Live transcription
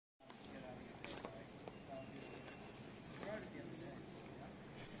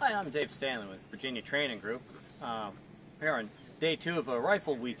Hi, I'm Dave Stanley with Virginia Training Group. Here on day 2 of a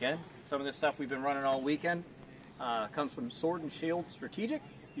rifle weekend. Some of the stuff we've been running all weekend comes from Sword and Shield Strategic.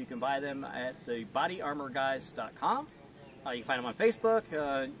 You can buy them at the bodyarmorguys.com. You can find them on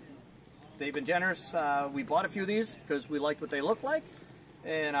Facebook. They've been generous. We bought a few of these because we liked what they look like,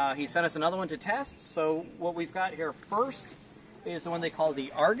 and he sent us another one to test. So what we've got here first is the one they call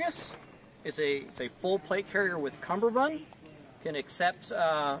the Argus. It's a full plate carrier with cummerbund. Can accept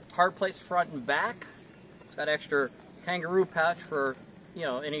hard plates front and back. It's got extra kangaroo pouch for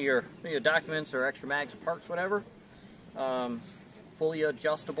any of your documents or extra mags, parts, whatever. Fully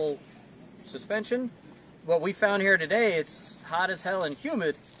adjustable suspension. What we found here today, it's hot as hell and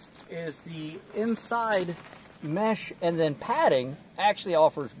humid, is the inside mesh and then padding actually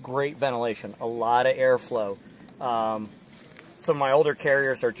offers great ventilation, a lot of airflow. Some of my older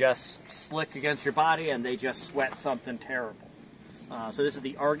carriers are just slick against your body and they just sweat something terrible. So this is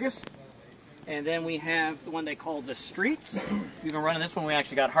the Argus. And then we have the one they call the Streets. We've been running this one. We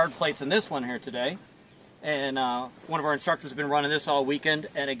actually got hard plates in this one here today. And one of our instructors has been running this all weekend.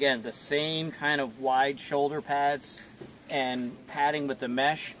 And again, the same kind of wide shoulder pads and padding with the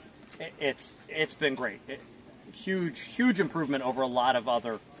mesh. It's been great. Huge improvement over a lot of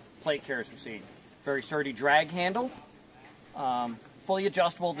other plate carriers we've seen. Very sturdy drag handle. Fully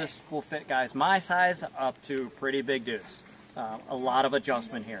adjustable. This will fit guys my size up to pretty big dudes. A lot of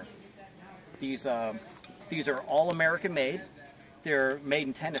adjustment here. These are all American made. They're made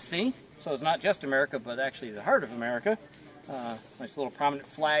in Tennessee, so it's not just America, but actually the heart of America. Nice little prominent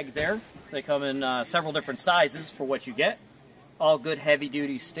flag there. They come in several different sizes for what you get. All good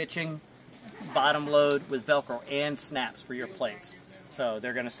heavy-duty stitching, bottom load with Velcro and snaps for your plates. So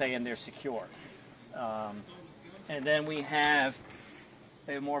they're going to stay in there secure. And then we have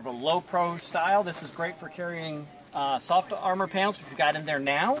more of a low pro style. This is great for carrying soft armor panels, which we got in there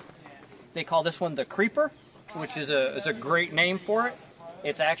now. They call this one the Creeper, which is a great name for it.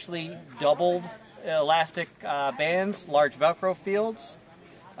 It's actually doubled elastic bands, large Velcro fields,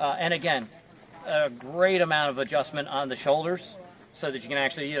 and again, a great amount of adjustment on the shoulders so that you can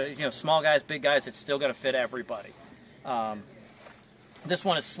actually, small guys, big guys, it's still going to fit everybody. This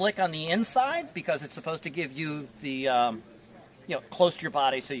one is slick on the inside because it's supposed to give you the, close to your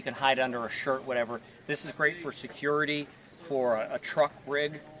body so you can hide under a shirt, whatever. This is great for security, for a truck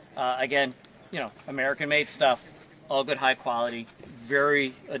rig. Again, American-made stuff, all good, high quality,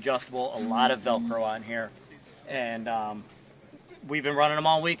 very adjustable, a lot of Velcro on here. And we've been running them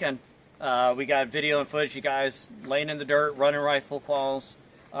all weekend. We got video and footage, you guys laying in the dirt, running rifle calls,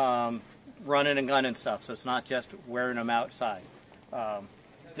 running and gunning stuff. So it's not just wearing them outside.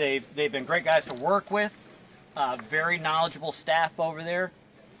 They've been great guys to work with. Very knowledgeable staff over there.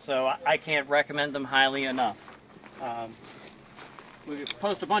 So I can't recommend them highly enough. We could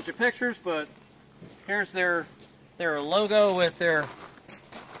post a bunch of pictures, but here's their logo with their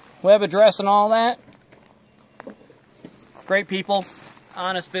web address and all that. Great people,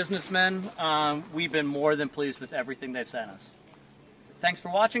 honest businessmen. We've been more than pleased with everything they've sent us. Thanks for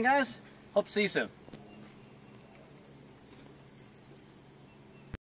watching, guys. Hope to see you soon.